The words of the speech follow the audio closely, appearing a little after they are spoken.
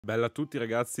Bella a tutti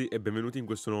ragazzi e benvenuti in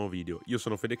questo nuovo video. Io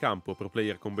sono FedeCampo, pro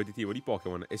player competitivo di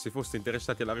Pokémon e se foste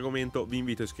interessati all'argomento vi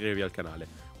invito a iscrivervi al canale.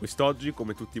 Quest'oggi,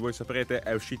 come tutti voi saprete,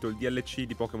 è uscito il DLC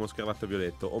di Pokémon Scarlatto e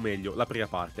Violetto, o meglio, la prima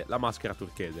parte, la Maschera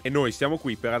Turchese. E noi siamo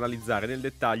qui per analizzare nel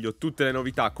dettaglio tutte le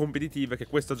novità competitive che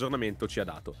questo aggiornamento ci ha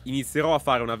dato. Inizierò a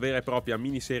fare una vera e propria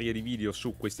miniserie di video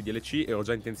su questi DLC e ho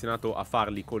già intenzionato a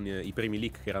farli con i primi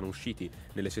leak che erano usciti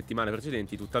nelle settimane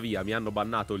precedenti, tuttavia mi hanno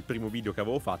bannato il primo video che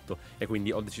avevo fatto e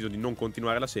quindi ho deciso di non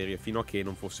continuare la serie fino a che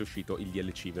non fosse uscito il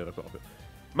DLC vero e proprio.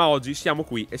 Ma oggi siamo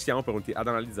qui e siamo pronti ad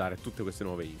analizzare tutte queste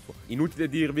nuove info. Inutile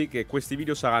dirvi che questi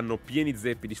video saranno pieni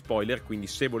zeppi di spoiler, quindi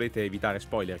se volete evitare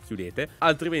spoiler chiudete,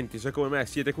 altrimenti se come me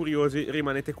siete curiosi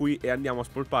rimanete qui e andiamo a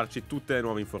spolparci tutte le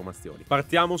nuove informazioni.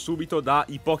 Partiamo subito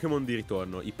dai Pokémon di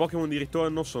ritorno. I Pokémon di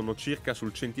ritorno sono circa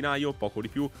sul centinaio, poco di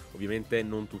più, ovviamente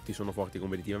non tutti sono forti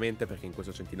competitivamente perché in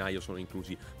questo centinaio sono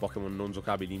inclusi Pokémon non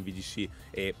giocabili in VGC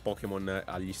e Pokémon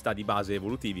agli stadi base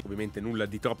evolutivi, ovviamente nulla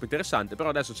di troppo interessante, però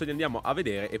adesso ce li andiamo a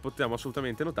vedere e potremo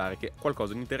assolutamente notare che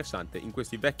qualcosa di interessante in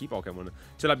questi vecchi Pokémon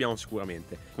ce l'abbiamo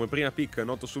sicuramente. Come prima pick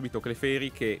noto subito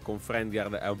Clefairy, che con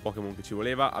Friendguard è un Pokémon che ci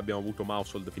voleva. Abbiamo avuto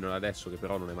Mousehold fino ad adesso che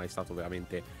però non è mai stato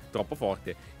veramente troppo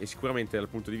forte e sicuramente dal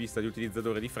punto di vista di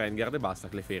utilizzatore di Friendguard e basta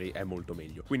Clefairy è molto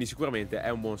meglio, quindi sicuramente è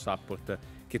un buon support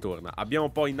che torna. Abbiamo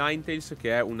poi Ninetales,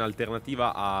 che è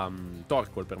un'alternativa a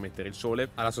Torkoal per mettere il sole,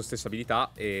 ha la sua stessa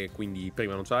abilità e quindi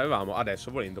prima non ce l'avevamo, adesso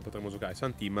volendo potremo giocare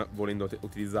Sun Team, volendo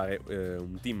utilizzare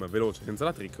un team veloce senza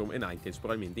la Trick Room, e Ninetales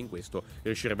probabilmente in questo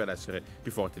riuscirebbe ad essere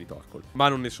più forte di Torkoal, ma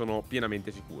non ne sono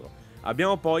pienamente sicuro.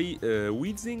 Abbiamo poi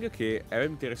Weezing, che è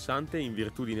interessante in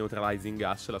virtù di Neutralizing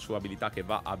Gas, la sua abilità che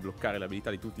va a bloccare l'abilità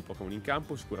di tutti i Pokémon in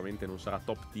campo. Sicuramente non sarà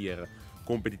top tier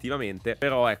competitivamente,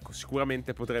 però ecco,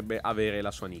 sicuramente potrebbe avere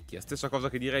la sua nicchia. Stessa cosa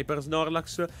che direi per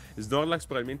Snorlax. Snorlax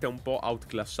probabilmente è un po'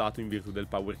 outclassato in virtù del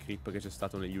power creep che c'è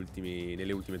stato nelle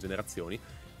ultime generazioni,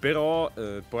 però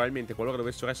probabilmente qualora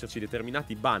dovessero esserci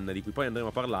determinati ban di cui poi andremo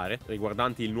a parlare,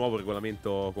 riguardanti il nuovo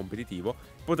regolamento competitivo,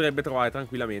 potrebbe trovare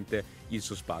tranquillamente il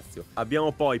suo spazio.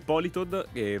 Abbiamo poi Politoed,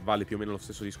 che vale più o meno lo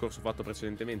stesso discorso fatto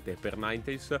precedentemente per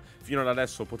Ninetales. Fino ad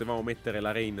adesso potevamo mettere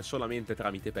la Rain solamente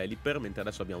tramite Pelipper, mentre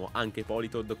adesso abbiamo anche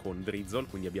Politoed con Drizzle,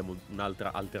 quindi abbiamo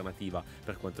un'altra alternativa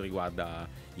per quanto riguarda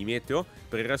i meteo.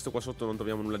 Per il resto qua sotto non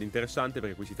troviamo nulla di interessante,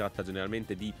 perché qui si tratta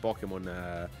generalmente di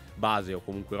Pokémon base o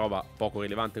comunque roba poco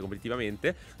rilevante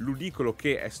competitivamente. Ludicolo,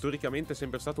 che è storicamente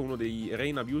sempre stato uno dei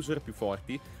Rain Abuser più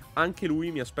forti, anche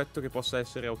lui mi aspetto che possa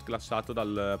essere outclassato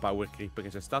dal power creep che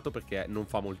c'è stato, perché non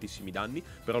fa moltissimi danni,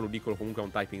 però Ludicolo comunque ha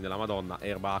un typing della Madonna,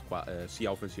 erba acqua,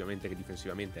 sia offensivamente che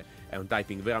difensivamente è un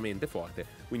typing veramente forte,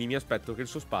 quindi mi aspetto che il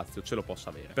suo spazio ce lo possa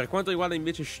avere. Per quanto riguarda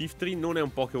invece Shiftry, non è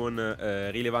un Pokémon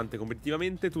rilevante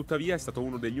competitivamente, tuttavia è stato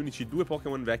uno degli unici due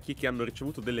Pokémon vecchi che hanno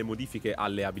ricevuto delle modifiche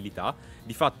alle abilità.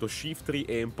 Di fatto Shiftry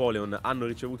e Empoleon hanno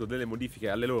ricevuto delle modifiche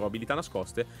alle loro abilità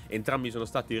nascoste, entrambi sono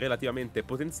stati relativamente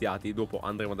potenziati. Dopo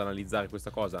andremo ad analizzare questa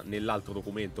cosa nell'altro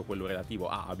documento, quello relativo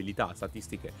a abilità,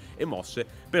 statistiche e mosse,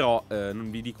 però non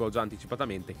vi dico già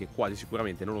anticipatamente che quasi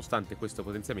sicuramente, nonostante questo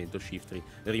potenziamento, Shiftry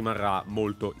rimarrà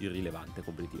molto irrilevante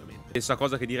competitivamente. Stessa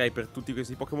cosa che direi per tutti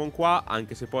questi Pokémon qua,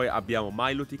 anche se poi abbiamo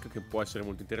Milotic, che può essere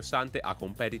molto interessante, ha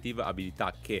competitive,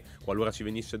 abilità che qualora ci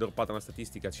venisse droppata una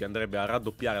statistica ci andrebbe a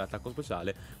raddoppiare l'attacco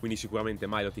speciale, quindi sicuramente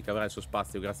Milotic avrà il suo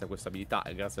spazio grazie a questa abilità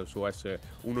e grazie al suo essere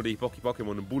uno dei pochi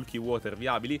Pokémon bulky water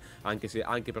viabili, anche se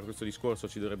anche per questo discorso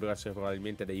ci dovrebbero essere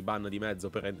probabilmente dei ban di mezzo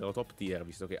per renderlo top tier,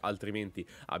 visto che altrimenti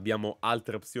abbiamo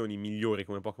altre opzioni migliori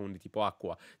come Pokémon di tipo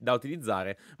acqua da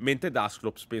utilizzare, mentre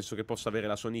Dusclops penso che possa avere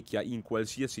la sua nicchia in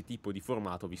qualsiasi tipo di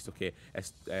formato, visto che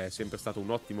è sempre stato un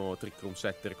ottimo trick room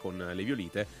setter con le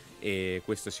Violite, e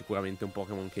questo è sicuramente un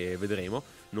Pokémon che vedremo.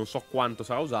 Non so quanto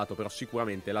sarà usato, però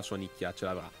sicuramente la sua nicchia ce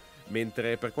l'avrà.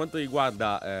 Mentre per quanto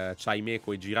riguarda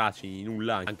Chaimeko e Giraci,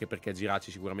 nulla, anche perché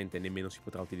Giraci sicuramente nemmeno si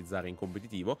potrà utilizzare in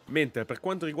competitivo. Mentre per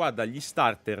quanto riguarda gli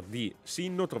starter di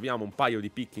Sinnoh troviamo un paio di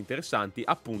pick interessanti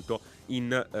appunto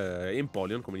in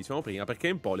Empoleon, come dicevamo prima, perché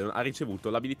Empoleon ha ricevuto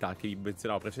l'abilità che vi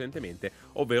menzionavo precedentemente,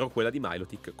 ovvero quella di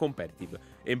Milotic Competitive.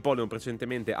 Empoleon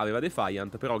precedentemente aveva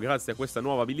Defiant, però grazie a questa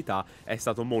nuova abilità è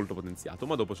stato molto potenziato,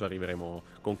 ma dopo ci arriveremo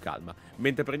con calma.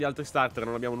 Mentre per gli altri starter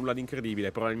non abbiamo nulla di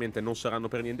incredibile, probabilmente non saranno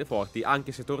per niente forti,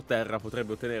 anche se Torterra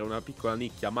potrebbe ottenere una piccola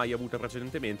nicchia mai avuta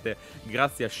precedentemente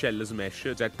grazie a Shell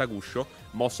Smash, getta guscio,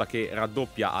 mossa che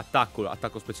raddoppia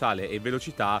attacco speciale e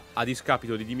velocità a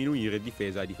discapito di diminuire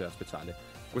difesa e difesa speciale.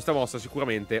 questa mossa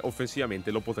sicuramente offensivamente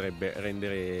lo potrebbe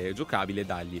rendere giocabile e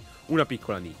dargli una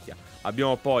piccola nicchia.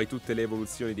 Abbiamo poi tutte le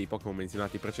evoluzioni dei Pokémon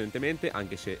menzionati precedentemente,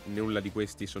 anche se nulla di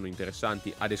questi sono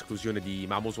interessanti, ad esclusione di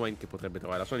Mamoswine, che potrebbe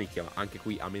trovare la sua nicchia, ma anche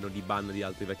qui, a meno di ban di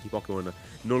altri vecchi Pokémon,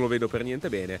 non lo vedo per niente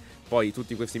bene. Poi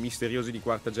tutti questi misteriosi di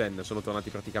quarta gen sono tornati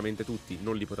praticamente tutti,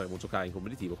 non li potremo giocare in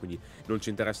competitivo, quindi non ci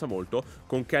interessa molto.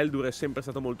 Con Keldure è sempre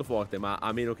stato molto forte, ma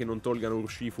a meno che non tolgano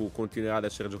Urshifu, continuerà ad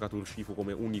essere giocato Urshifu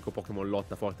come unico Pokémon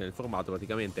lotta forte nel formato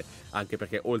praticamente, anche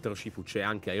perché oltre a Urshifu c'è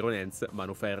anche Iron Hands,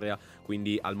 mano ferrea,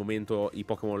 quindi al momento i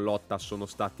Pokémon lotta sono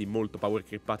stati molto power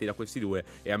creepati da questi due,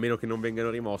 e a meno che non vengano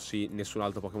rimossi nessun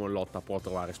altro Pokémon lotta può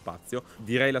trovare spazio.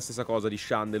 Direi la stessa cosa di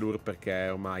Chandelure, perché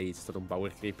ormai c'è stato un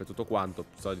power creep e tutto quanto,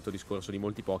 solito discorso di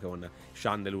molti Pokémon.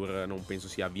 Chandelure non penso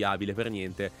sia viabile per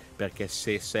niente, perché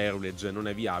se Ceruledge non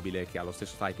è viabile, che ha lo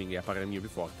stesso typing e a parere mio più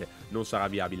forte, non sarà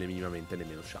viabile minimamente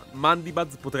nemmeno Chandelure.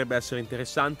 Mandibuzz potrebbe essere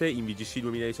interessante, in VGC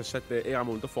 2017 era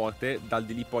molto forte, dal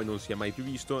di lì poi non si è mai più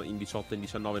visto, in 18 e in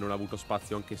 19 non ha avuto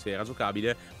spazio anche se era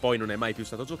giocabile, poi non è mai più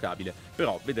stato giocabile,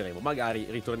 però vedremo, magari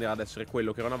ritornerà ad essere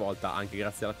quello che era una volta, anche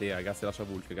grazie alla Terra, grazie alla sua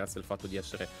bulk, grazie al fatto di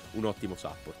essere un ottimo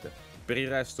support. Per il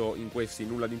resto in questi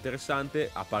nulla di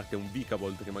interessante, a parte un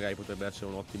Vikavolt che magari potrebbe essere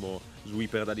un ottimo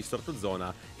sweeper da distorto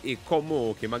zona, e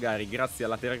Como che magari grazie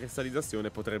alla terra cristallizzazione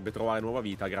potrebbe trovare nuova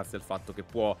vita grazie al fatto che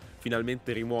può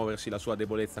finalmente rimuoversi la sua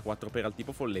debolezza 4x al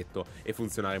tipo folletto e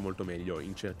funzionare molto meglio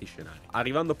in certi scenari.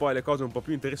 Arrivando poi alle cose un po'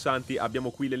 più interessanti, abbiamo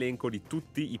qui l'elenco di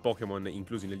tutti i Pokémon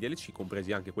inclusi nel DLC,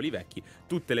 compresi anche quelli vecchi,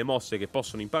 tutte le mosse che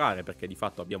possono imparare, perché di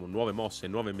fatto abbiamo nuove mosse,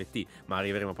 nuove MT, ma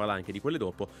arriveremo a parlare anche di quelle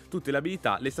dopo, tutte le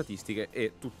abilità, le statistiche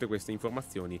e tutte queste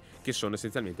informazioni che sono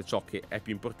essenzialmente ciò che è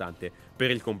più importante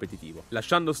per il competitivo.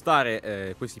 Lasciando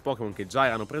stare questi Pokémon che già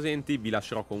erano presenti, vi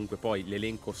lascerò comunque poi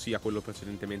l'elenco, sia quello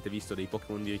precedentemente visto dei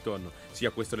Pokémon di ritorno,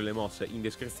 sia questo delle mosse, in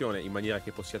descrizione, in maniera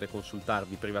che possiate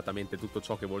consultarvi privatamente tutto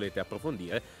ciò che volete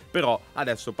approfondire. Però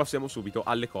adesso passiamo subito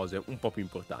alle cose un po' più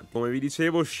importanti. Come vi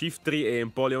dicevo, Shiftry e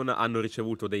Empoleon hanno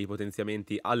ricevuto dei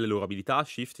potenziamenti alle loro abilità.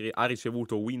 Shiftry ha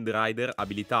ricevuto Windrider,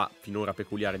 abilità finora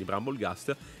peculiare di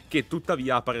Bramblegast, che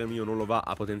tuttavia a parere mio non lo va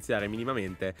a potenziare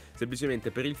minimamente,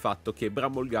 semplicemente per il fatto che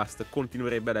Bramblegast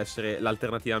continuerebbe ad essere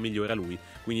l'alternativa migliore a lui,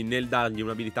 quindi nel dargli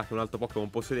un'abilità che un altro Pokémon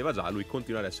possedeva già, lui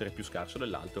continua ad essere più scarso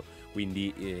dell'altro,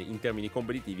 quindi in termini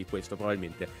competitivi questo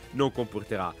probabilmente non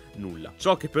comporterà nulla.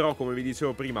 Ciò che però, come vi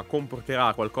dicevo prima,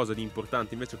 comporterà qualcosa di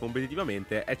importante invece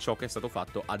competitivamente è ciò che è stato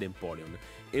fatto ad Empoleon.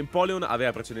 Empoleon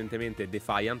aveva precedentemente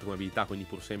Defiant come abilità, quindi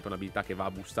pur sempre un'abilità che va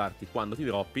a boostarti quando ti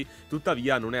droppi,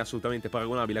 tuttavia non è assolutamente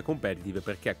paragonabile a competitive,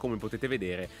 perché come potete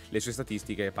vedere le sue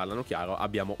statistiche parlano chiaro,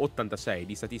 abbiamo 86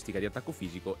 di statistica di attacco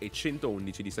fisico e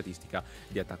 111 di statistica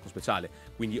di attacco speciale,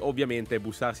 quindi ovviamente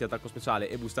boostarsi attacco speciale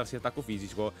e boostarsi attacco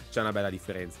fisico c'è una bella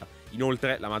differenza.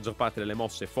 Inoltre la maggior parte delle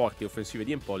mosse forti e offensive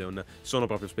di Empoleon sono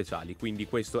proprio speciali, quindi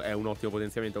questo è un ottimo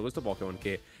potenziamento a questo Pokémon,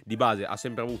 che di base ha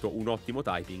sempre avuto un ottimo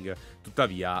typing,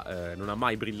 tuttavia non ha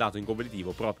mai brillato in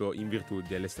competitivo proprio in virtù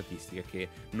delle statistiche che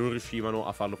non riuscivano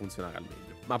a farlo funzionare al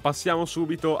meglio. Ma passiamo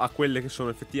subito a quelle che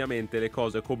sono effettivamente le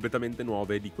cose completamente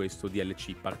nuove di questo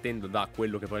DLC, partendo da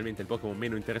quello che probabilmente è il Pokémon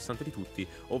meno interessante di tutti,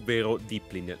 ovvero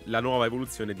Dipplin, la nuova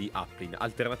evoluzione di Applin,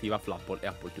 alternativa a Flapple e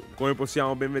Appletune. Come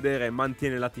possiamo ben vedere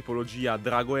mantiene la tipologia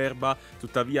Drago Erba,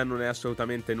 tuttavia non è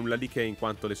assolutamente nulla di che in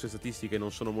quanto le sue statistiche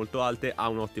non sono molto alte, ha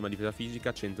un'ottima difesa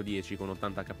fisica, 110 con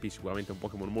 80 HP, sicuramente un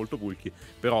Pokémon molto bulky,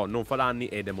 però non fa danni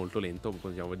ed è molto lento,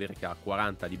 possiamo vedere che ha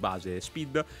 40 di base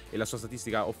speed e la sua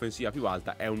statistica offensiva più alta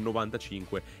è un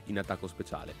 95 in attacco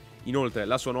speciale. Inoltre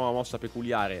la sua nuova mossa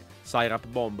peculiare Syrup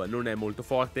Bomb non è molto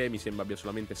forte, mi sembra abbia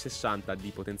solamente 60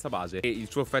 di potenza base, e il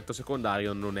suo effetto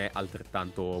secondario non è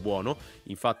altrettanto buono.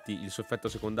 Infatti il suo effetto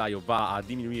secondario va a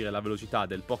diminuire la velocità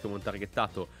del Pokémon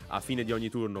targettato a fine di ogni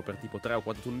turno per tipo 3 o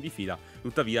 4 turni di fila,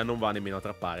 tuttavia non va nemmeno a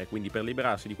trappare, quindi per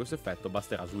liberarsi di questo effetto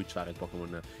basterà switchare il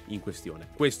Pokémon in questione.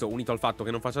 Questo, unito al fatto che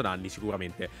non faccia danni,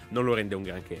 sicuramente non lo rende un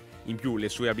granché. In più le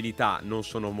sue abilità non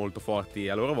sono molto forti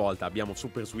a loro volta. Abbiamo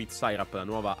Super Sweet Syrup, la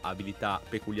nuova abilità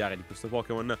peculiare di questo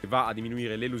Pokémon, che va a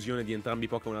diminuire l'elusione di entrambi i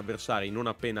Pokémon avversari non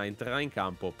appena entrerà in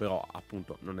campo, però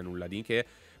appunto non è nulla di che.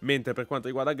 Mentre per quanto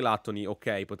riguarda Glattoni,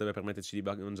 ok, potrebbe permetterci di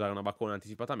mangiare una baccona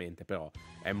anticipatamente, però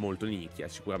è molto di nicchia e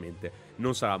sicuramente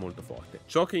non sarà molto forte.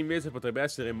 Ciò che invece potrebbe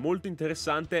essere molto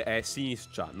interessante è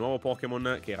Sinistcha, nuovo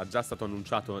Pokémon che era già stato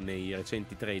annunciato nei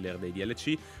recenti trailer dei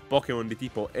DLC, Pokémon di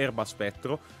tipo Erba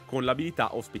Spettro con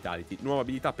l'abilità Hospitality, nuova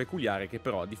abilità peculiare che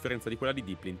però a differenza di quella di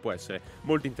Dipplin può essere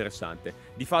molto interessante.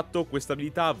 Di fatto questa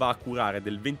abilità va a curare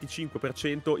del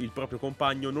 25% il proprio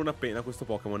compagno non appena questo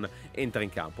Pokémon entra in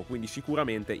campo, quindi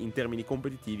sicuramente sicuramente in termini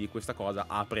competitivi questa cosa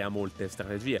apre a molte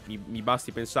strategie. Mi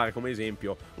basti pensare come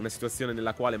esempio una situazione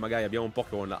nella quale magari abbiamo un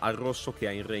Pokémon al rosso che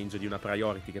è in range di una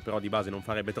priority che però di base non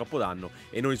farebbe troppo danno,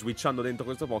 e noi switchando dentro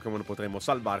questo Pokémon potremmo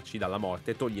salvarci dalla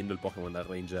morte togliendo il Pokémon dal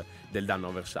range del danno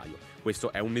avversario.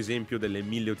 Questo è un esempio delle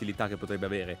 1000 utilità che potrebbe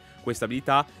avere questa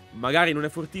abilità. Magari non è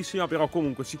fortissima, però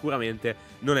comunque sicuramente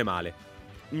non è male.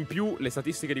 In più le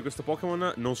statistiche di questo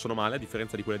Pokémon non sono male, a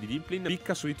differenza di quelle di Diglin.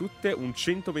 Picca su di tutte un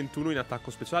 121 in attacco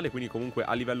speciale, quindi comunque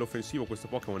a livello offensivo questo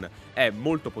Pokémon è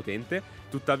molto potente.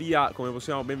 Tuttavia, come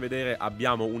possiamo ben vedere,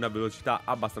 abbiamo una velocità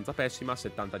abbastanza pessima.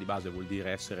 70 di base vuol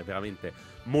dire essere veramente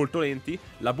molto lenti.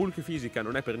 La bulk fisica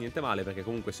non è per niente male, perché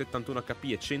comunque 71 HP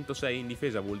e 106 in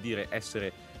difesa vuol dire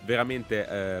essere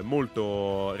veramente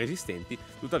molto resistenti.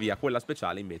 Tuttavia quella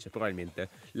speciale invece probabilmente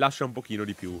lascia un pochino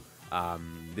di più a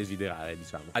desiderare,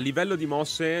 diciamo. A livello di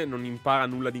mosse non impara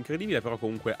nulla di incredibile, però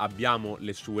comunque abbiamo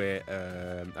le sue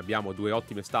abbiamo due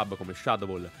ottime stab come Shadow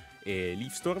Ball e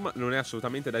Leaf Storm. Non è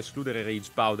assolutamente da escludere Rage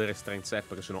Powder e Strength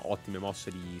Sap, che sono ottime mosse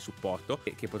di supporto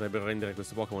e che potrebbero rendere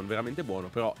questo Pokémon veramente buono,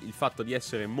 però il fatto di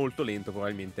essere molto lento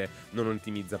probabilmente non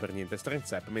ottimizza per niente Strength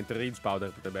Sap, mentre Rage Powder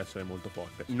potrebbe essere molto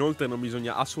forte. Inoltre non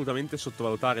bisogna assolutamente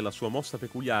sottovalutare la sua mossa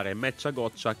peculiare Matcha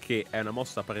Goccia, che è una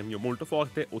mossa a parer mio molto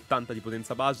forte, 80 di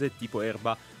potenza base, tipo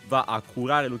erba, va a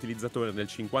curare l'utilizzatore del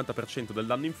 50% del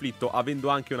danno inflitto, avendo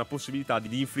anche una possibilità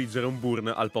di infliggere un burn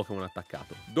al Pokémon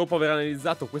attaccato. Dopo aver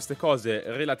analizzato queste cose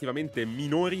relativamente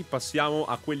minori, passiamo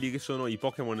a quelli che sono i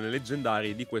Pokémon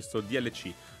leggendari di questo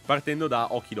DLC, partendo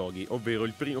da Okidogi, ovvero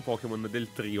il primo Pokémon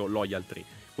del trio Loyal Tree.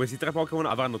 Questi tre Pokémon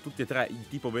avranno tutti e tre il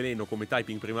tipo veleno come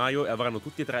typing primario e avranno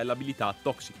tutti e tre l'abilità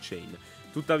Toxic Chain.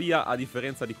 Tuttavia, a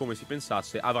differenza di come si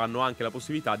pensasse, avranno anche la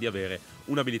possibilità di avere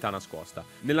un'abilità nascosta.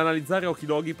 Nell'analizzare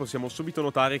Okidogi possiamo subito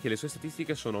notare che le sue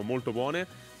statistiche sono molto buone.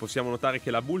 Possiamo notare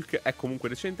che la bulk è comunque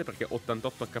decente, perché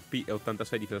 88 HP e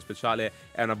 86 difesa speciale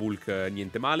è una bulk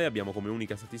niente male. Abbiamo come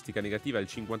unica statistica negativa il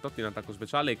 58 in attacco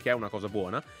speciale, che è una cosa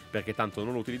buona, perché tanto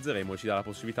non lo utilizzeremo e ci dà la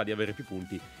possibilità di avere più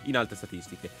punti in altre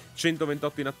statistiche.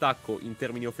 128 in attacco in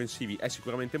termini offensivi è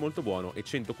sicuramente molto buono, e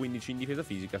 115 in difesa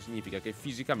fisica significa che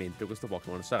fisicamente questo Pokémon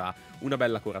sarà una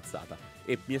bella corazzata,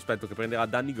 e mi aspetto che prenderà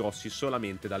danni grossi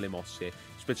solamente dalle mosse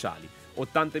speciali.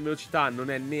 80 in velocità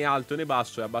non è né alto né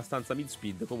basso, è abbastanza mid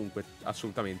speed, comunque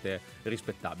assolutamente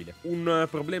rispettabile. Un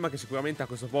problema che sicuramente ha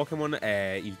questo Pokémon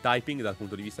è il typing dal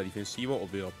punto di vista difensivo,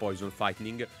 ovvero Poison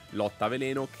Fighting, lotta a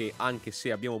veleno, che anche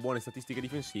se abbiamo buone statistiche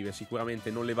difensive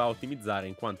sicuramente non le va a ottimizzare,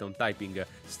 in quanto è un typing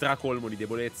stracolmo di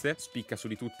debolezze. Spicca su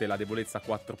di tutte la debolezza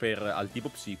 4x al tipo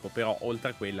psico, però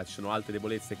oltre a quella ci sono altre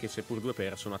debolezze che seppur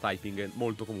 2x sono a typing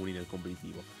molto comuni nel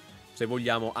competitivo, se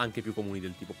vogliamo anche più comuni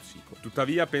del tipo psico.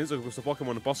 Tuttavia penso che questo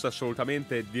Pokémon possa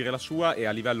assolutamente dire la sua, e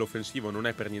a livello offensivo non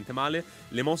è per niente male.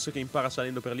 Le mosse che impara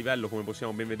salendo per livello, come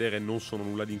possiamo ben vedere, non sono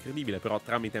nulla di incredibile, però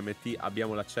tramite MT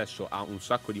abbiamo l'accesso a un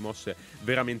sacco di mosse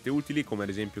veramente utili, come ad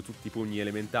esempio tutti i pugni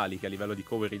elementali, che a livello di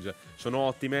coverage sono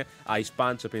ottime. Ice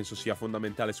Punch penso sia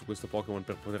fondamentale su questo Pokémon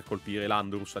per poter colpire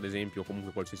Landorus ad esempio, o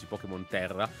comunque qualsiasi Pokémon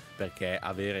terra, perché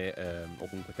avere o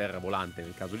comunque terra volante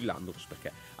nel caso di Landorus,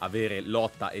 perché avere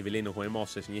lotta e veleno come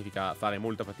mosse significa fare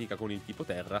molta fatica con il tipo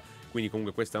terra, quindi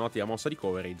comunque questa è un'ottima mossa di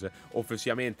coverage.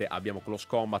 Offensivamente abbiamo Close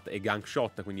Combat e Gank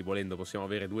Shot, quindi volendo possiamo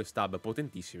avere due stab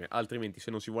potentissime, altrimenti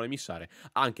se non si vuole missare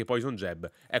anche Poison Jab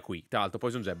è qui. Tra l'altro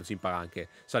Poison Jab si impara anche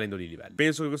salendo di livello.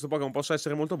 Penso che questo Pokémon possa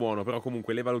essere molto buono, però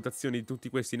comunque le valutazioni di tutti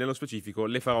questi nello specifico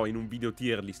le farò in un video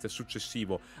tier list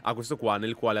successivo a questo qua,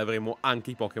 nel quale avremo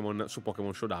anche i Pokémon su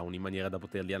Pokémon Showdown, in maniera da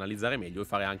poterli analizzare meglio e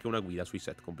fare anche una guida sui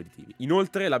set competitivi.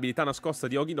 Inoltre l'abilità nascosta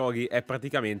di Okidogi è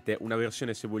praticamente una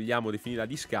versione, se vogliamo definirla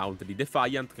discount, di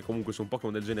Defiant, che comunque su un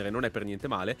Pokémon del genere non è per niente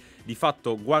male. Di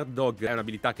fatto Guard Dog è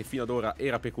un'abilità che fino ad ora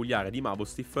era peculiare di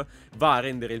Mabostiff, va a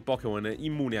rendere il Pokémon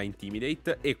immune a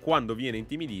Intimidate, e quando viene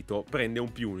intimidito prende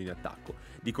un +1 in attacco.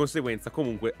 Di conseguenza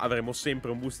comunque avremo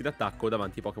sempre un boost di attacco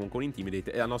davanti ai Pokémon con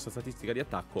Intimidate, e la nostra statistica di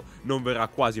attacco non verrà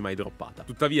quasi mai droppata.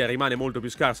 Tuttavia rimane molto più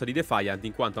scarsa di Defiant,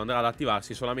 in quanto andrà ad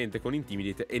attivarsi solamente con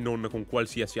Intimidate e non con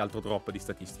qualsiasi altro drop di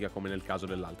statistica come nel caso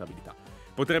dell'altra abilità.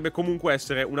 Potrebbe comunque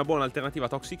essere una buona alternativa a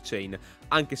Toxic Chain,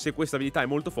 anche se questa abilità è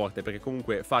molto forte, perché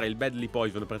comunque fare il Badly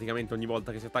Poison praticamente ogni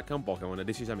volta che si attacca un Pokémon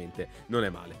decisamente non è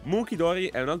male. Munkidori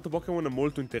è un altro Pokémon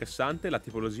molto interessante, la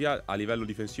tipologia a livello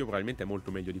difensivo probabilmente è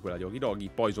molto meglio di quella di Okidogi.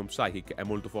 Poison Psychic è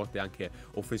molto forte anche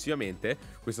offensivamente.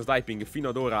 Questo typing fino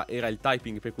ad ora era il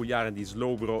typing peculiare di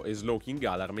Slowbro e Slowking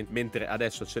Galar, mentre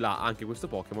adesso ce l'ha anche questo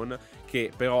Pokémon,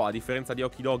 che però a differenza di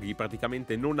Okidogi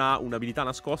praticamente non ha un'abilità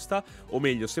nascosta, o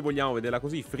meglio se vogliamo vederla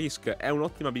così, Frisk è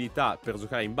un'ottima abilità per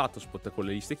giocare in Battlespot con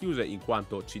le liste chiuse, in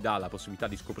quanto ci dà la possibilità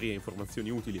di scoprire informazioni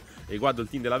utili riguardo il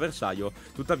team dell'avversario.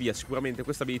 Tuttavia sicuramente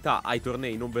questa abilità ai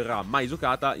tornei non verrà mai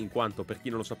giocata, in quanto, per chi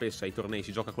non lo sapesse, ai tornei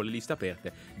si gioca con le liste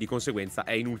aperte, di conseguenza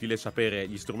è inutile sapere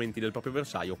gli strumenti del proprio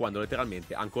avversario quando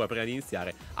letteralmente ancora prima di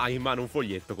iniziare ha in mano un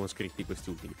foglietto con scritti questi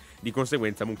ultimi. Di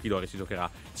conseguenza Munkidori si giocherà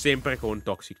sempre con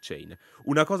Toxic Chain.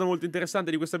 Una cosa molto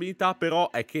interessante di questa abilità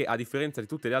però è che, a differenza di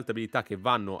tutte le altre abilità che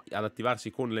vanno ad attivarsi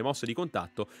con le mosse di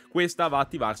contatto, questa va a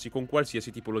attivarsi con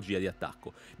qualsiasi tipologia di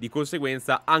attacco. Di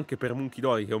conseguenza anche per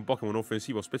Munkidori, che è un Pokémon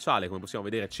offensivo speciale, come possiamo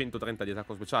vedere 130 di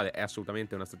attacco speciale è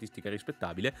assolutamente una statistica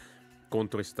rispettabile,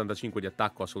 contro i 75 di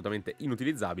attacco assolutamente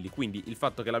inutilizzabili, quindi il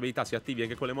fatto che l'abilità si attivi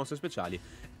anche con le mosse speciali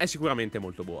è sicuramente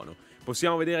molto buono.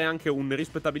 Possiamo vedere anche un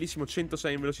rispettabilissimo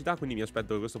 106 in velocità, quindi mi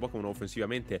aspetto che questo Pokémon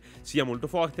offensivamente sia molto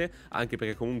forte, anche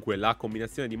perché comunque la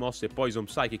combinazione di mosse Poison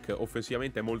Psychic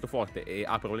offensivamente è molto forte e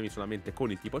ha problemi solamente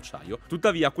con il tipo acciaio.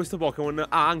 Tuttavia questo Pokémon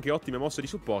ha anche ottime mosse di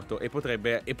supporto e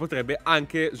potrebbe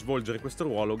anche svolgere questo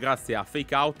ruolo grazie a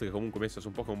Fake Out, che comunque messa su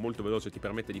un Pokémon molto veloce ti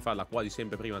permette di farla quasi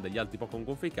sempre prima degli altri Pokémon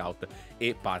con Fake Out,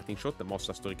 e Parting Shot,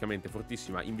 mossa storicamente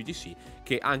fortissima in VGC,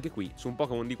 che anche qui su un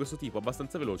Pokémon di questo tipo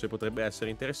abbastanza veloce potrebbe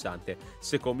essere interessante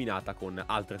se combinata con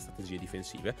altre strategie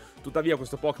difensive. Tuttavia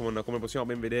questo Pokémon, come possiamo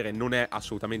ben vedere, non è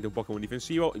assolutamente un Pokémon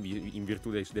difensivo in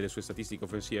virtù delle sue statistiche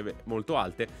offensive molto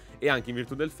alte e anche in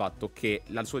virtù del fatto che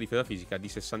la sua difesa fisica di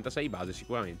 66 base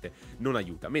sicuramente non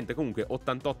aiuta, mentre comunque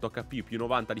 88 HP più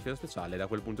 90 difesa speciale da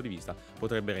quel punto di vista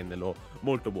potrebbe renderlo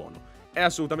molto buono. È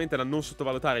assolutamente da non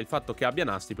sottovalutare il fatto che abbia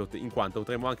Nastiplot, in quanto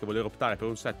potremmo anche voler optare per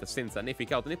un set senza né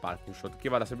Fake Out né Parting Shot, che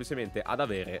vada semplicemente ad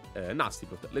avere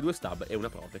Nastiplot, le 2 stab e una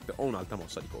Protect o un'altra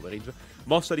mossa di coverage.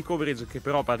 Mossa di coverage che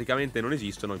però praticamente non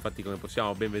esistono, infatti come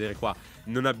possiamo ben vedere qua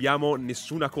non abbiamo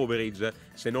nessuna coverage,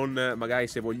 se non magari,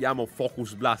 se vogliamo,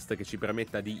 Focus Blast, che ci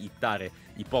permetta di hittare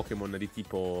i Pokémon di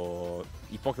tipo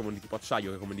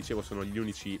acciaio, che come dicevo sono gli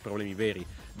unici problemi veri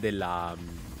della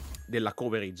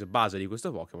coverage base di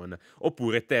questo Pokémon,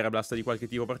 oppure Terra Blast di qualche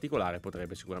tipo particolare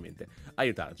potrebbe sicuramente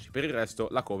aiutarci. Per il resto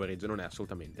la coverage non è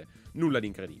assolutamente nulla di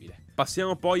incredibile.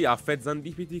 Passiamo poi a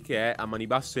Fezandipiti, che è a mani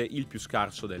basse il più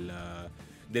scarso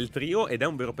del trio, ed è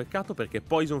un vero peccato perché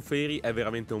Poison Fairy è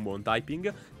veramente un buon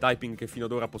typing che fino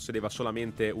ad ora possedeva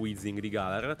solamente Weezing di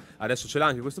Galar. Adesso ce l'ha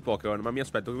anche questo Pokémon, ma mi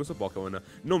aspetto che questo Pokémon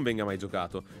non venga mai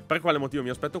giocato. Per quale motivo mi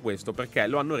aspetto questo? Perché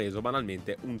lo hanno reso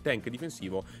banalmente un tank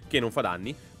difensivo che non fa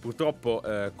danni. Purtroppo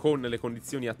con le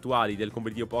condizioni attuali del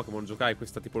competitivo Pokémon giocare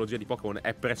questa tipologia di Pokémon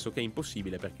è pressoché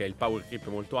impossibile, perché il power creep è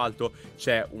molto alto,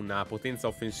 c'è una potenza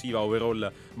offensiva overall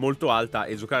molto alta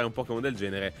e giocare un Pokémon del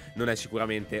genere non è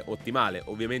sicuramente ottimale.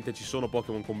 Ovviamente ci sono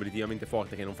Pokémon competitivamente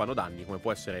forti che non fanno danni, come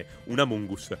può essere un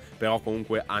Amoonguss, però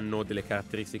comunque hanno delle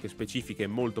caratteristiche specifiche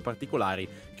molto particolari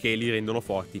che li rendono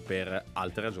forti per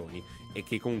altre ragioni e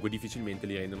che comunque difficilmente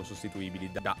li rendono sostituibili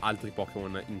da altri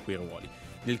Pokémon in quei ruoli.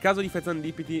 Nel caso di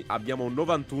Fezandipiti abbiamo un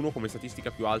 91 come statistica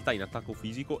più alta in attacco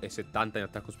fisico e 70 in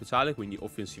attacco speciale, quindi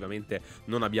offensivamente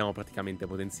non abbiamo praticamente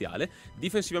potenziale.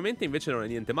 Difensivamente invece non è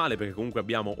niente male, perché comunque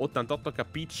abbiamo 88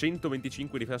 HP,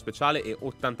 125 in difesa speciale e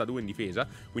 82 in difesa,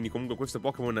 quindi comunque questo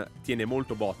Pokémon tiene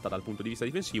molto botta dal punto di vista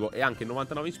difensivo, e anche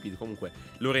 99 in speed comunque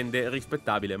lo rende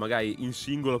rispettabile. Magari in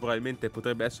singolo probabilmente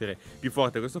potrebbe essere più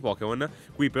forte questo Pokémon,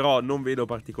 qui però non vedo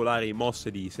particolari mosse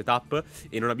di setup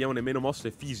e non abbiamo nemmeno mosse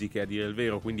fisiche, a dire il vero,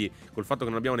 quindi col fatto che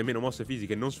non abbiamo nemmeno mosse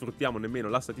fisiche non sfruttiamo nemmeno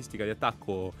la statistica di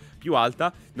attacco più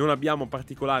alta. Non abbiamo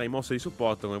particolari mosse di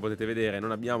supporto, come potete vedere,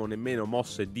 non abbiamo nemmeno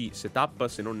mosse di setup,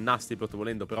 se non Nastiplot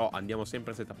volendo, però andiamo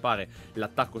sempre a setappare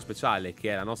l'attacco speciale,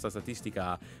 che è la nostra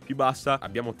statistica più bassa.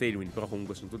 Abbiamo Tailwind, però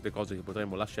comunque sono tutte cose che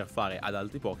potremmo lasciar fare ad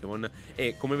altri Pokémon,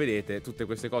 e come vedete tutte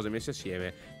queste cose messe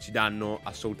assieme ci danno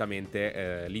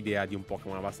assolutamente l'idea di un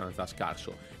Pokémon abbastanza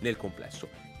scarso nel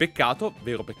complesso. Peccato,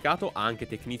 vero peccato, ha anche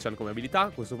Technician come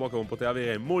abilità. Questo Pokémon poteva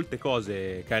avere molte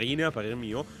cose carine a parer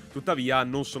mio, tuttavia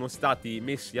non sono stati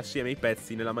messi assieme i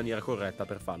pezzi nella maniera corretta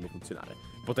per farlo funzionare.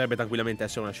 Potrebbe tranquillamente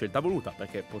essere una scelta voluta,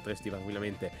 perché potresti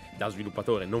tranquillamente da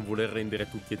sviluppatore non voler rendere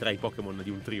tutti e 3 i Pokémon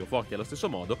di un trio forti allo stesso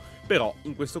modo, però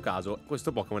in questo caso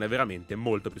questo Pokémon è veramente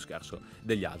molto più scarso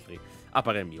degli altri a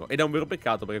parer mio, ed è un vero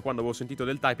peccato, perché quando avevo sentito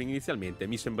del typing inizialmente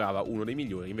mi sembrava uno dei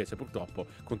migliori, invece purtroppo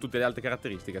con tutte le altre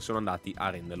caratteristiche sono andati a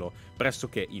renderlo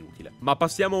pressoché inutile. Ma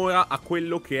passiamo ora a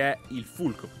quello che è il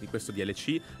fulcro di questo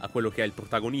DLC, a quello che è il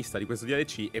protagonista di questo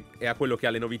DLC e a quello che ha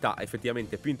le novità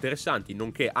effettivamente più interessanti,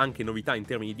 nonché anche novità in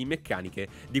termini di meccaniche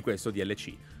di questo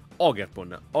DLC.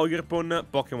 Ogerpon,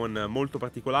 Pokémon molto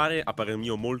particolare, a parer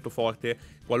mio molto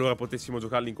forte. Qualora potessimo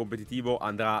giocarlo in competitivo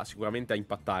andrà sicuramente a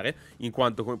impattare, in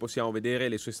quanto come possiamo vedere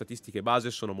le sue statistiche base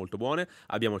sono molto buone.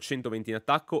 Abbiamo 120 in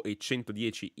attacco e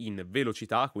 110 in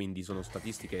velocità, quindi sono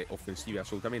statistiche offensive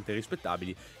assolutamente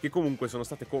rispettabili, che comunque sono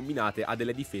state combinate a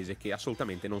delle difese che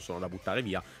assolutamente non sono da buttare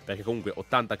via, perché comunque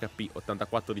 80 HP,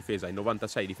 84 difesa e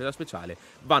 96 difesa speciale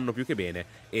vanno più che bene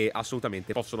e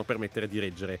assolutamente possono permettere di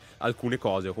reggere alcune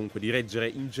cose, o comunque di reggere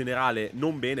in generale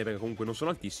non bene perché comunque non sono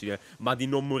altissime, ma di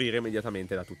non morire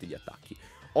immediatamente da tutti gli attacchi.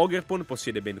 Ogerpon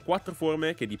possiede ben 4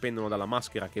 forme che dipendono dalla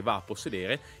maschera che va a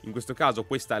possedere. In questo caso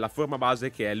questa è la forma base,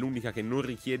 che è l'unica che non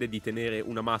richiede di tenere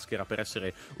una maschera per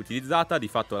essere utilizzata. Di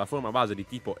fatto è la forma base di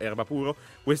tipo erba puro.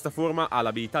 Questa forma ha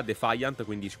l'abilità Defiant,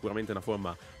 quindi sicuramente una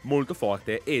forma molto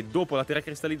forte, e dopo la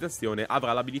teracristallizzazione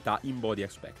avrà l'abilità In Body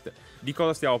Aspect. Di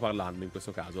cosa stiamo parlando in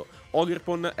questo caso?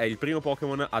 Ogerpon è il primo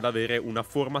Pokémon ad avere una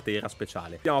forma tera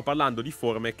speciale. Stiamo parlando di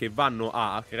forme che vanno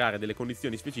a creare delle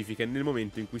condizioni specifiche nel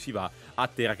momento in cui si va a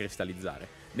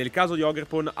teracristallizzare. Nel caso di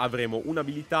Ogerpon avremo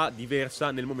un'abilità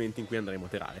diversa nel momento in cui andremo a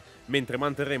terare, mentre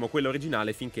manterremo quella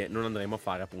originale finché non andremo a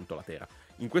fare appunto la tera.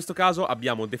 In questo caso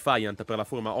abbiamo Defiant per la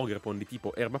forma Ogerpon di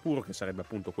tipo erba puro, che sarebbe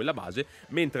appunto quella base,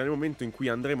 mentre nel momento in cui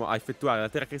andremo a effettuare la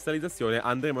teracristallizzazione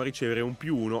andremo a ricevere un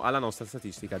 +1 alla nostra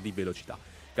statistica di velocità.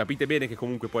 Capite bene che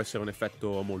comunque può essere un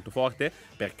effetto molto forte,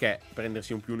 perché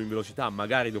prendersi un +1 in velocità,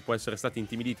 magari dopo essere stati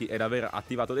intimiditi ed aver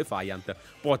attivato Defiant,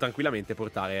 può tranquillamente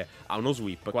portare a uno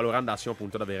sweep, qualora andassimo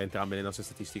appunto ad avere entrambe le nostre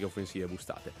statistiche offensive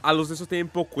boostate. Allo stesso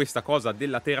tempo questa cosa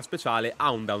della tera speciale ha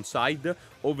un downside,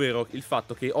 ovvero il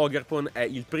fatto che Ogerpon è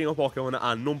il primo Pokémon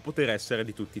a non poter essere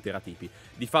di tutti i teratipi.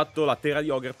 Di fatto la tera di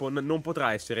Ogerpon non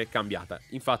potrà essere cambiata,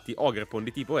 infatti Ogerpon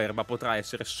di tipo erba potrà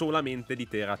essere solamente di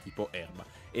tera tipo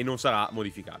erba e non sarà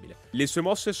modificabile. Le sue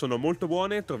mosse sono molto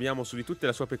buone, troviamo su di tutte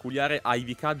la sua peculiare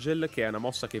Ivy Cudgel, che è una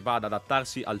mossa che va ad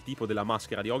adattarsi al tipo della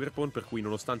maschera di Ogerpon, per cui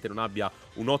nonostante non abbia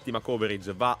un'ottima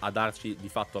coverage va a darci di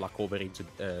fatto la coverage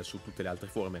su tutte le altre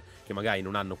forme che magari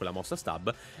non hanno quella mossa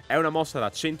stab. È una mossa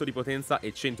da 100 di potenza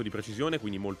e 100 di precisione,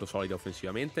 quindi molto solida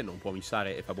offensivamente, non può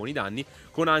missare e fa buoni danni,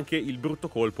 con anche il brutto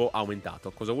colpo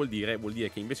aumentato. Cosa vuol dire? Vuol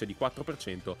dire che invece di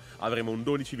 4% avremo un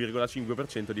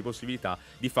 12,5% di possibilità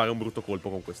di fare un brutto colpo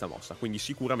con questa mossa, quindi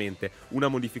sicuramente una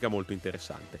modifica molto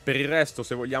interessante. Per il resto,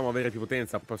 se vogliamo avere più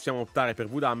potenza, possiamo optare per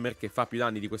Woodhammer, che fa più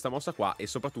danni di questa mossa qua, e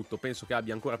soprattutto penso che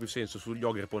abbia ancora più senso sugli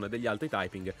Ogerpon degli altri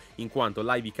typing, in quanto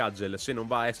l'Ivy Cudgel, se non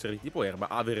va a essere di tipo erba,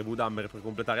 avere Woodhammer per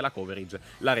completare la coverage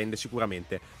la rende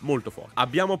sicuramente molto forte.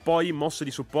 Abbiamo poi mosse di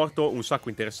supporto un sacco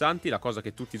interessanti. La cosa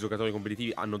che tutti i giocatori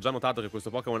competitivi hanno già notato è che questo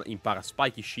Pokémon impara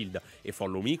Spiky Shield e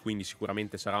Follow Me, quindi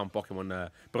sicuramente sarà un Pokémon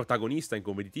protagonista in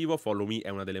competitivo. Follow Me è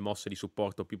una delle mosse di supporto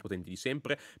più potenti di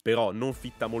sempre, però non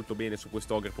fitta molto bene su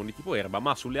questo Ogerpon di tipo erba,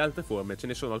 ma sulle altre forme ce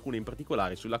ne sono alcune in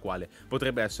particolare sulla quale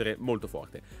potrebbe essere molto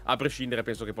forte. A prescindere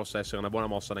penso che possa essere una buona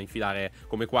mossa da infilare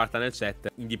come quarta nel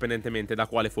set, indipendentemente da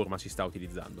quale forma si sta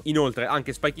utilizzando. Inoltre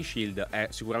anche Spiky Shield è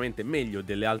sicuramente meglio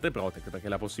delle altre Protect, perché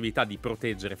la possibilità di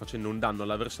proteggere facendo un danno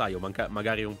all'avversario,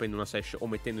 magari rompendo una sash o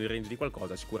mettendo in range di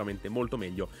qualcosa, è sicuramente molto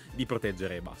meglio di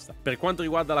proteggere e basta. Per quanto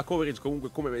riguarda la coverage,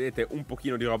 comunque come vedete un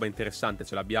pochino di roba interessante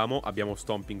ce l'abbiamo. Abbiamo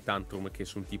Stomping Tantrum, che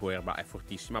su un tipo erba è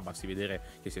fortissima, basti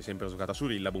vedere che si è sempre giocata su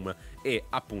Rillaboom, e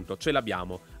appunto ce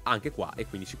l'abbiamo anche qua e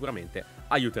quindi sicuramente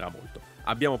aiuterà molto.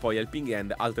 Abbiamo poi Helping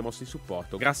Hand, altre mosse di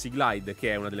supporto, Grassy Glide,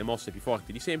 che è una delle mosse più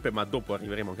forti di sempre, ma dopo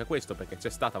arriveremo anche a questo perché c'è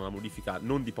stata una modifica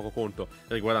non di poco conto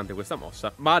riguardante questa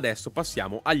mossa. Ma adesso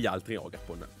passiamo agli altri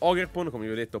Ogerpon. Ogerpon, come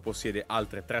vi ho detto, possiede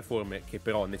altre 3 forme che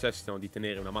però necessitano di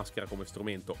tenere una maschera come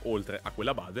strumento oltre a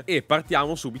quella base, e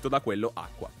partiamo subito da quello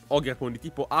acqua. Ogerpon di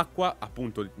tipo acqua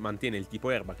appunto mantiene il tipo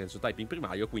erba, che è il suo typing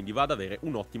primario, quindi va ad avere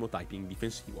un ottimo typing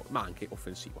difensivo ma anche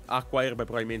offensivo. Acqua erba è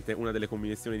probabilmente una delle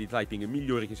combinazioni di typing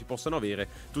migliori che si possano avere.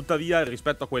 Tuttavia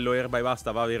rispetto a quello erba e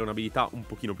basta va a avere un'abilità un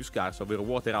pochino più scarsa, ovvero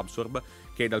Water Absorb,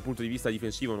 che dal punto di vista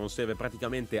difensivo non serve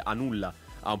praticamente a nulla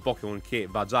a un Pokémon che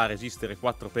va già a resistere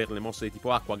 4 per le mosse di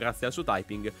tipo acqua grazie al suo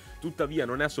typing. Tuttavia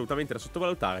non è assolutamente da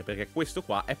sottovalutare, perché questo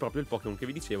qua è proprio il Pokémon che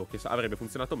vi dicevo che avrebbe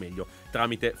funzionato meglio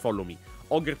tramite Follow Me.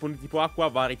 Ogerpon di tipo acqua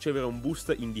va a ricevere un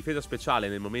boost in difesa speciale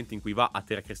nel momento in cui va a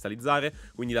teracristallizzare,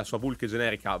 quindi la sua bulk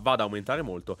generica va ad aumentare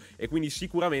molto, e quindi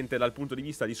sicuramente dal punto di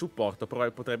vista di supporto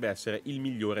potrebbe essere il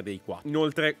migliore dei 4.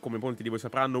 Inoltre, come molti di voi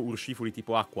sapranno, Urshifu di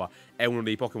tipo acqua è uno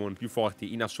dei Pokémon più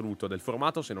forti in assoluto del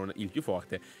formato, se non il più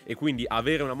forte, e quindi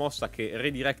avere una mossa che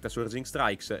redirecta Surging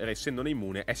Strikes essendone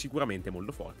immune è sicuramente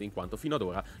molto forte, in quanto fino ad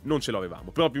ora non ce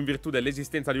l'avevamo. Proprio in virtù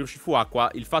dell'esistenza di Urshifu acqua,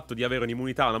 il fatto di avere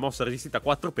un'immunità a una mossa resistita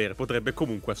 4x potrebbe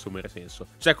comunque assumere senso.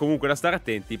 C'è comunque da stare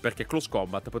attenti perché Close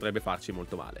Combat potrebbe farci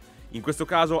molto male. In questo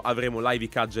caso avremo l'Ivy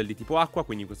Cudgel di tipo acqua,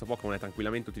 quindi questo Pokémon è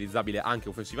tranquillamente utilizzabile anche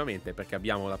offensivamente perché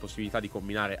abbiamo la possibilità di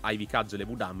combinare Ivy Cudgel e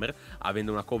Woodhammer,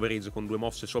 avendo una coverage con 2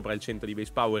 mosse sopra il 100 di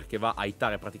base power che va a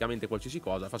hittare praticamente qualsiasi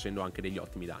cosa, facendo anche degli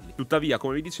ottimi danni. Tuttavia,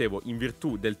 come vi dicevo, in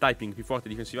virtù del typing più forte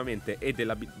difensivamente e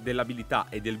dell'abilità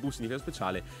e del boost in difesa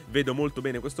speciale, vedo molto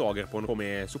bene questo Ogerpon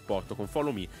come supporto con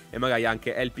Follow Me e magari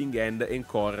anche Helping Hand,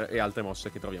 Encore e altre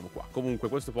mosse che troviamo qua. Comunque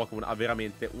questo Pokémon ha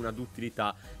veramente una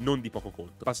duttilità non di poco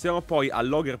conto. Passiamo poi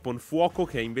all'Ogerpon Fuoco,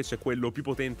 che è invece quello più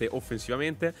potente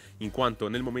offensivamente, in quanto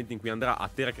nel momento in cui andrà a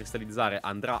terracristallizzare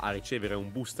andrà a ricevere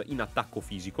un boost in attacco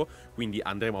fisico, quindi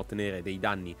andremo a ottenere dei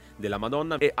danni della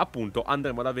Madonna e appunto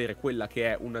andremo ad avere quella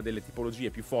che è una delle tipologie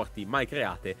più forti mai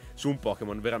create su un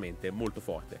Pokémon veramente molto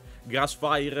forte.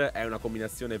 Grassfire è una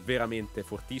combinazione veramente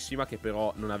fortissima che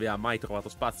però non aveva mai trovato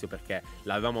spazio perché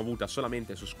l'avevamo avuta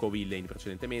solamente su Scovillain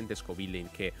precedentemente, Scovillain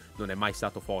che non è mai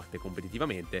stato forte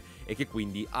competitivamente e che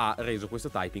quindi ha reso questo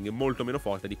typing molto meno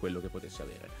forte di quello che potesse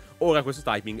avere. Ora questo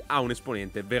typing ha un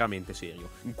esponente veramente serio,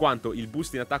 in quanto il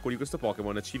boost in attacco di questo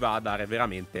Pokémon ci va a dare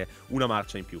veramente una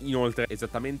marcia in più. Inoltre,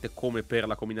 esattamente come per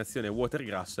la combinazione Water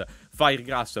Grass, Fire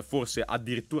Grass, forse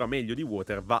addirittura meglio di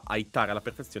Water, va a hittare alla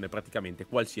perfezione praticamente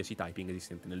qualsiasi typing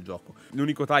esistente nel gioco.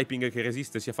 L'unico typing che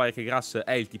resiste sia Fire che Grass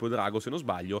è il tipo Drago, se non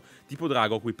sbaglio, tipo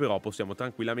Drago a cui però possiamo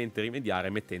tranquillamente rimediare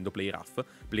mettendo Play Rough.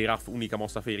 Play Rough, unica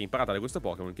mossa Fairy imparata da questo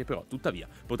Pokémon, che però tuttavia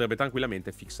potrebbe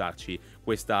tranquillamente fissarci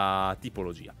questa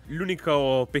tipologia.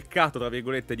 L'unico peccato, tra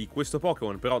virgolette, di questo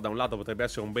Pokémon, però da un lato potrebbe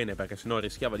essere un bene perché sennò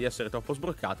rischiava di essere troppo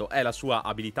sbroccato, è la sua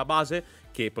abilità base,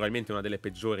 che è probabilmente una delle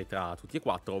peggiori tra tutti e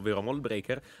 4, ovvero Mold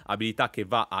Breaker, abilità che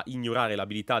va a ignorare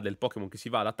l'abilità del Pokémon che si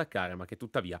va ad attaccare, ma che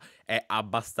tuttavia è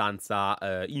abbastanza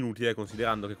inutile,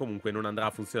 considerando che comunque non andrà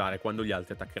a funzionare quando gli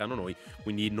altri attaccheranno noi,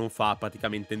 quindi non fa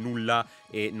praticamente nulla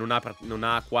e non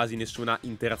ha quasi nessuna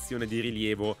interazione di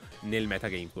rilievo nel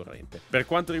metagame corrente. Per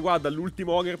quanto riguarda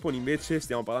l'ultimo Ogerpon invece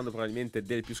stiamo parlando probabilmente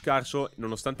del più scarso,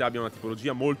 nonostante abbia una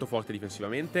tipologia molto forte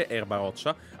difensivamente, Erba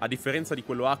Roccia. A differenza di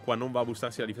quello acqua non va a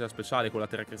boostarsi la difesa speciale con la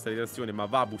terracristallizzazione, ma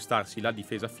va a boostarsi la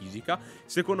difesa fisica.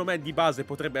 Secondo me di base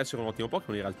potrebbe essere un ottimo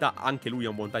Pokémon, in realtà anche lui ha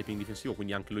un buon typing difensivo,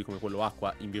 quindi anche lui come quello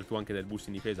acqua, in virtù anche del boost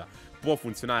in difesa, può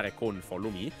funzionare con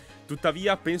Follow Me.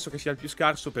 Tuttavia penso che sia il più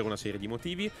scarso per una serie di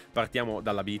motivi. Partiamo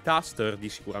dall'abilità. Sturdy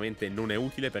sicuramente non è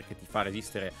utile perché ti fa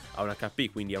resistere a un HP,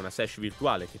 quindi è una sash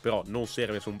virtuale che però non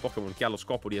serve su un Pokémon che ha lo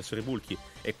scopo di essere bulky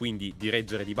e quindi di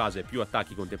reggere di base più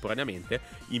attacchi contemporaneamente.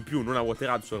 In più non ha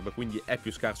Water Absorb, quindi è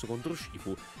più scarso contro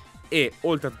Urshifu. E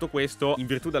oltre a tutto questo, in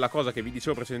virtù della cosa che vi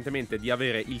dicevo precedentemente di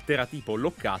avere il teratipo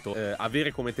loccato,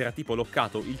 avere come teratipo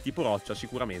loccato il tipo roccia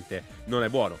sicuramente non è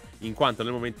buono, in quanto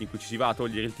nel momento in cui ci si va a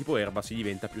togliere il tipo erba si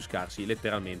diventa più scarsi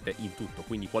letteralmente in tutto,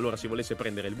 quindi qualora si volesse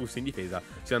prendere il boost in difesa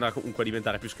si andrà comunque a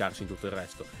diventare più scarsi in tutto il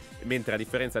resto, mentre a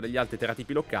differenza degli altri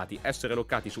teratipi loccati, essere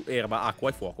loccati su erba,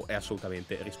 acqua e fuoco è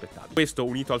assolutamente rispettabile. Questo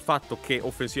unito al fatto che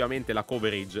offensivamente la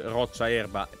coverage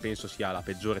roccia-erba penso sia la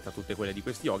peggiore tra tutte quelle di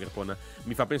questi Ogerpon,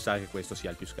 mi fa pensare che questo sia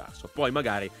il più scarso. Poi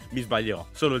magari mi sbaglierò,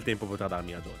 solo il tempo potrà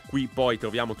darmi ragione. Qui poi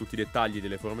troviamo tutti i dettagli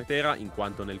delle forme Tera, in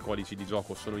quanto nel codice di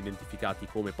gioco sono identificati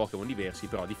come Pokémon diversi,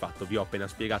 però di fatto vi ho appena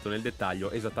spiegato nel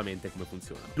dettaglio esattamente come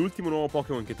funziona. L'ultimo nuovo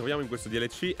Pokémon che troviamo in questo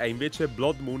DLC è invece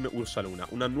Blood Moon Ursaluna,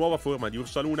 una nuova forma di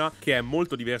Ursaluna che è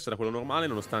molto diversa da quello normale,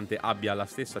 nonostante abbia la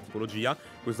stessa tipologia.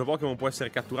 Questo Pokémon può essere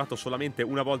catturato solamente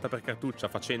una volta per cartuccia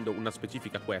facendo una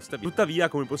specifica quest, tuttavia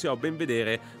come possiamo ben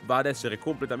vedere va ad essere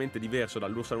completamente diverso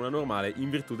dall'Ursaluna normale in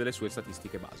virtù delle sue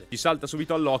statistiche base. Ci salta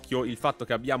subito all'occhio il fatto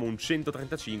che abbiamo un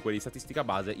 135 di statistica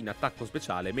base in attacco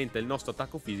speciale, mentre il nostro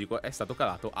attacco fisico è stato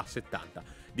calato a 70.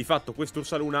 Di fatto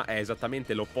quest'Ursaluna è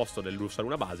esattamente l'opposto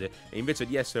dell'Ursaluna base e invece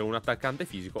di essere un attaccante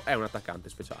fisico è un attaccante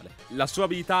speciale. La sua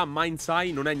abilità Mind's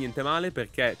Eye non è niente male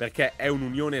perché è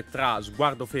un'unione tra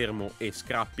sguardo fermo e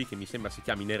scrappi, che mi sembra si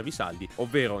chiami nervi saldi,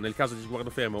 ovvero nel caso di sguardo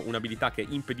fermo un'abilità che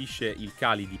impedisce il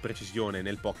cali di precisione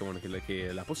nel Pokémon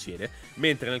che la possiede,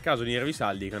 mentre nel caso di nervi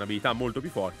saldi, che è un'abilità molto più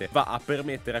forte, va a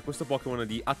permettere a questo Pokémon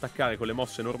di attaccare con le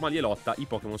mosse normali e lotta i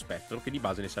Pokémon spettro, che di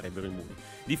base ne sarebbero immuni.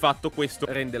 Di fatto questo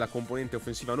rende rende la componente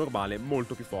offensiva normale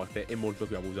molto più forte e molto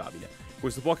più abusabile.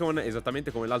 Questo Pokémon,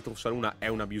 esattamente come l'altro Ursaluna, è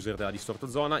un abuser della distorto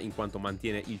zona, in quanto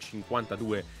mantiene il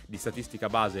 52 di statistica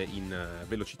base in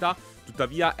velocità,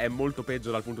 tuttavia è molto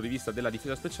peggio dal punto di vista della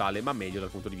difesa speciale, ma meglio dal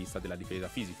punto di vista della difesa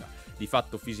fisica. Di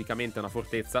fatto fisicamente è una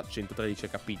fortezza, 113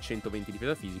 HP, 120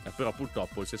 difesa fisica, però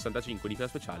purtroppo il 65 di difesa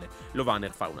speciale lo va a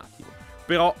nerfare un attimo.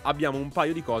 Però abbiamo un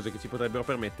paio di cose che ci potrebbero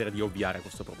permettere di ovviare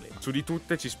questo problema. Su di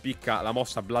tutte ci spicca la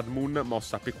mossa Blood Moon,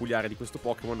 mossa peculiare di questo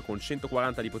Pokémon con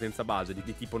 140 di potenza base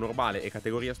di tipo normale e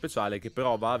categoria speciale, che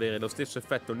però va a avere lo stesso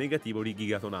effetto negativo di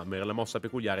Gigaton Hammer, la mossa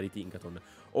peculiare di Tinkaton,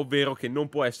 ovvero che non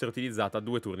può essere utilizzata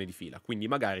 2 turni di fila, quindi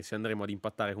magari se andremo ad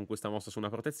impattare con questa mossa su una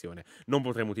protezione non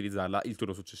potremo utilizzarla il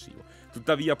turno successivo.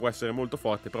 Tuttavia può essere molto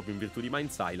forte proprio in virtù di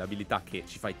Mindsai, l'abilità che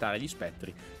ci fa hittare gli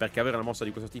spettri, perché avere una mossa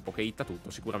di questo tipo che hitta tutto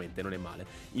sicuramente non è male.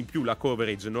 In più la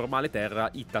coverage normale terra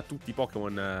hitta tutti i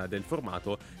Pokémon del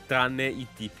formato tranne il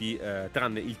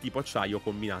tipo acciaio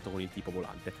combinato con il tipo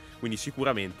volante, quindi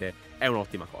sicuramente è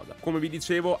un'ottima cosa. Come vi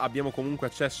dicevo, abbiamo comunque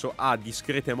accesso a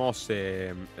discrete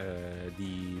mosse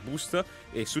di boost,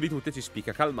 e su di tutte ci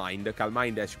spicca Calm Mind. Calm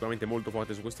Mind è sicuramente molto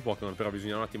forte su questi Pokémon, però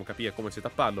bisogna un attimo capire come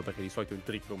setapparlo, perché di solito in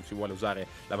Trick Room si vuole usare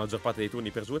la maggior parte dei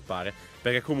turni per sweppare,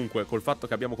 perché comunque col fatto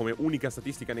che abbiamo come unica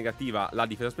statistica negativa la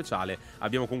difesa speciale,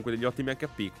 abbiamo comunque degli ottimi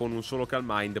HP, con un solo Calm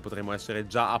Mind potremo essere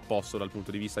già a posto dal punto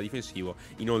di vista difensivo,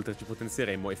 inoltre ci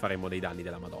potenzieremmo e faremo dei danni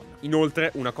della Madonna. Inoltre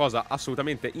una cosa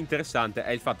assolutamente interessante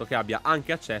è il fatto che abbia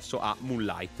anche accesso a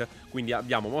Moonlight, quindi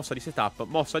abbiamo mossa di setup,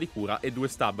 mossa di cura e 2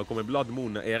 stab come Blood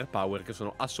Moon e Air Power che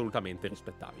sono assolutamente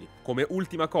rispettabili. Come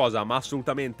ultima cosa, ma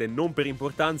assolutamente non per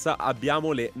importanza,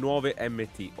 abbiamo le nuove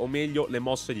MT, o meglio le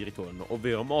mosse di ritorno,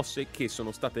 ovvero mosse che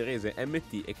sono state rese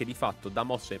MT e che di fatto da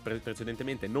mosse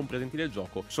precedentemente non presenti nel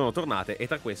gioco sono tornate, e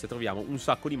tra queste troviamo un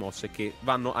sacco di mosse che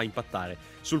vanno a impattare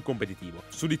sul competitivo.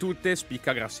 Su di tutte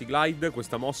spicca Grassy Glide.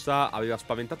 Questa mossa aveva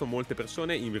spaventato molte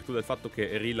persone in virtù del fatto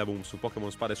che Rillaboom su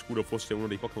Pokémon Spada e Scudo fosse uno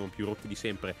dei Pokémon più rotti di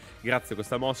sempre grazie a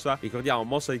questa mossa. Ricordiamo,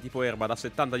 mossa di tipo erba da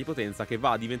 70 di potenza che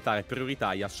va a diventare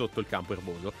prioritaria sotto il campo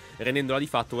erboso, rendendola di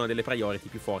fatto una delle priority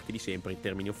più forti di sempre in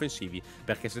termini offensivi,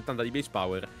 perché 70 di base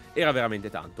power era veramente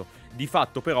tanto. Di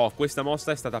fatto però questa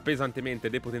mossa è stata pesantemente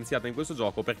depotenziata in questo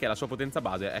gioco, perché la sua potenza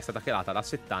base è stata calata da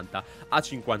 70 a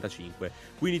 55.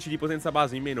 15 di potenza base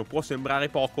in meno può sembrare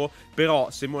poco, però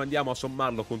se andiamo a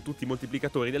sommarlo con tutti i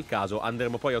moltiplicatori del caso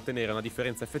andremo poi a ottenere una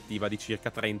differenza effettiva di circa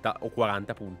 30 o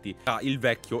 40 punti tra il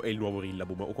vecchio e il nuovo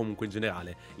Rillaboom, o comunque in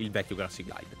generale il vecchio Grassy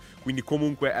Glide. Quindi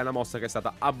comunque è una mossa che è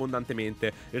stata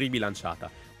abbondantemente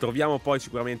ribilanciata. Troviamo poi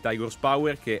sicuramente Igor's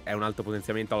Power, che è un alto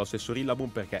potenziamento allo stesso Rillaboom,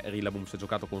 perché Rillaboom si è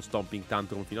giocato con Stomping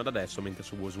Tantrum fino ad adesso, mentre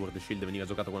su Sword Shield veniva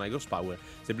giocato con Igor's Power,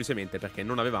 semplicemente perché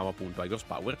non avevamo appunto Igor's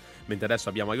Power, mentre adesso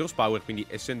abbiamo Igor's Power, quindi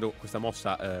essendo questa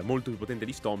mossa molto più potente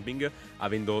di Stomping,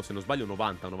 avendo se non sbaglio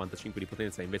 90 o 95 di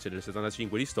potenza invece del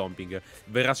 75 di Stomping,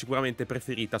 verrà sicuramente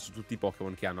preferita su tutti i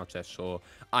Pokémon che hanno accesso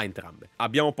a entrambe.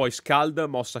 Abbiamo poi Scald,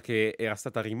 mossa che era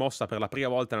stata rimossa per la prima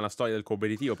volta nella storia del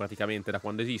competitivo praticamente da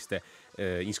quando esiste,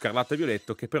 in Scarlatto e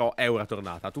Violetto, che però è ora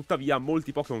tornata. Tuttavia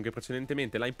molti Pokémon che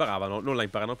precedentemente la imparavano non la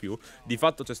imparano più. Di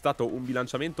fatto c'è stato un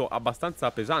bilanciamento abbastanza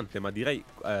pesante, ma direi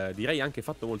anche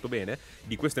fatto molto bene,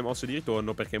 di queste mosse di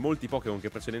ritorno, perché molti Pokémon che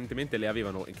precedentemente le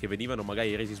avevano e che venivano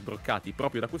magari resi sbroccati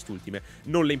proprio da quest'ultime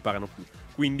non le imparano più,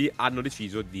 quindi hanno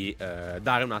deciso di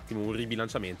dare un attimo un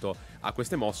ribilanciamento a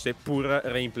queste mosse pur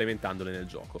reimplementandole nel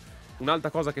gioco.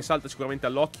 Un'altra cosa che salta sicuramente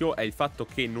all'occhio è il fatto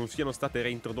che non siano state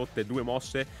reintrodotte 2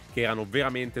 mosse che erano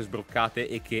veramente sbroccate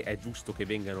e che è giusto che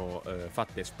vengano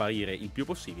fatte sparire il più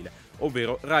possibile,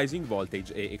 ovvero Rising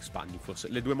Voltage e Expanding Force,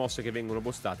 le 2 mosse che vengono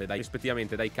boostate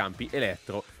rispettivamente dai campi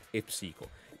Elettro e Psico.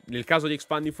 Nel caso di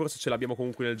Expanding Force ce l'abbiamo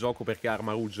comunque nel gioco perché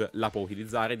Armarouge la può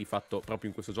utilizzare, di fatto proprio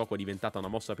in questo gioco è diventata una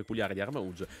mossa peculiare di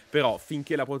Armarouge, però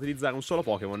finché la può utilizzare un solo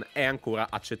Pokémon è ancora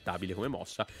accettabile come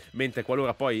mossa, mentre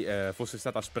qualora poi fosse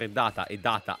stata spreadata e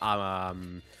data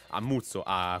a Muzzo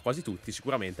a quasi tutti,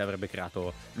 sicuramente avrebbe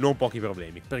creato non pochi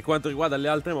problemi. Per quanto riguarda le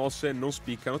altre mosse non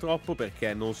spiccano troppo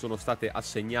perché non sono state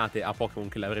assegnate a Pokémon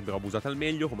che le avrebbero abusate al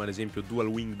meglio, come ad esempio Dual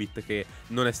Wing Beat che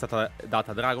non è stata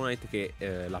data a Dragonite che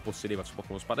la possedeva su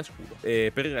Pokémon Spada e Scudo,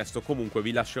 e per il resto comunque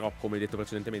vi lascerò, come detto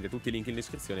precedentemente, tutti i link in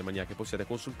descrizione in maniera che possiate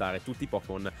consultare tutti i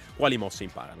Pokémon quali mosse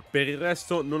imparano. Per il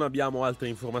resto non abbiamo altre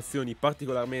informazioni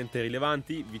particolarmente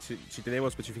rilevanti, ci tenevo a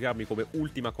specificarmi come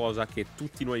ultima cosa che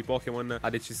tutti i nuovi Pokémon,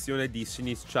 ad eccezione versione di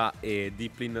Sinistcha e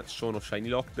Deeplin sono shiny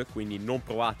locked, quindi non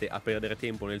provate a perdere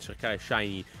tempo nel cercare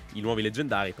shiny i nuovi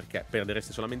leggendari, perché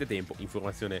perdereste solamente tempo,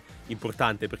 informazione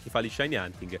importante per chi fa gli shiny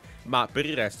hunting, ma per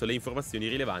il resto le informazioni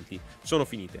rilevanti sono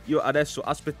finite. Io adesso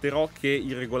aspetterò che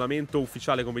il regolamento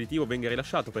ufficiale competitivo venga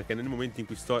rilasciato, perché nel momento in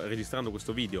cui sto registrando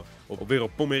questo video, ovvero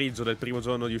pomeriggio del primo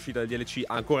giorno di uscita del DLC,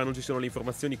 ancora non ci sono le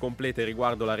informazioni complete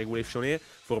riguardo la Regulation E,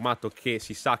 formato che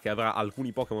si sa che avrà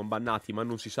alcuni Pokémon bannati ma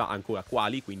non si sa ancora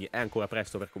quali, quindi è ancora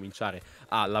presto per cominciare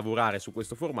a lavorare su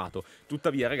questo formato.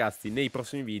 Tuttavia ragazzi, nei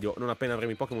prossimi video, non appena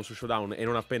avremo i Pokémon su Showdown e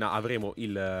non appena avremo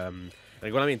il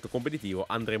regolamento competitivo,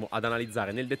 andremo ad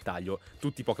analizzare nel dettaglio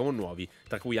tutti i Pokémon nuovi,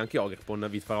 tra cui anche Ogerpon.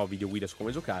 Vi farò video guida su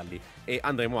come giocarli e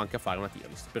andremo anche a fare una tier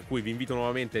list, per cui vi invito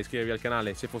nuovamente a iscrivervi al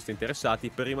canale se foste interessati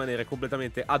per rimanere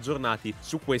completamente aggiornati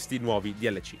su questi nuovi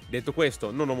DLC. Detto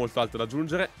questo, non ho molto altro da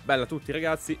aggiungere, bella a tutti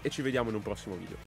ragazzi e ci vediamo in un prossimo video.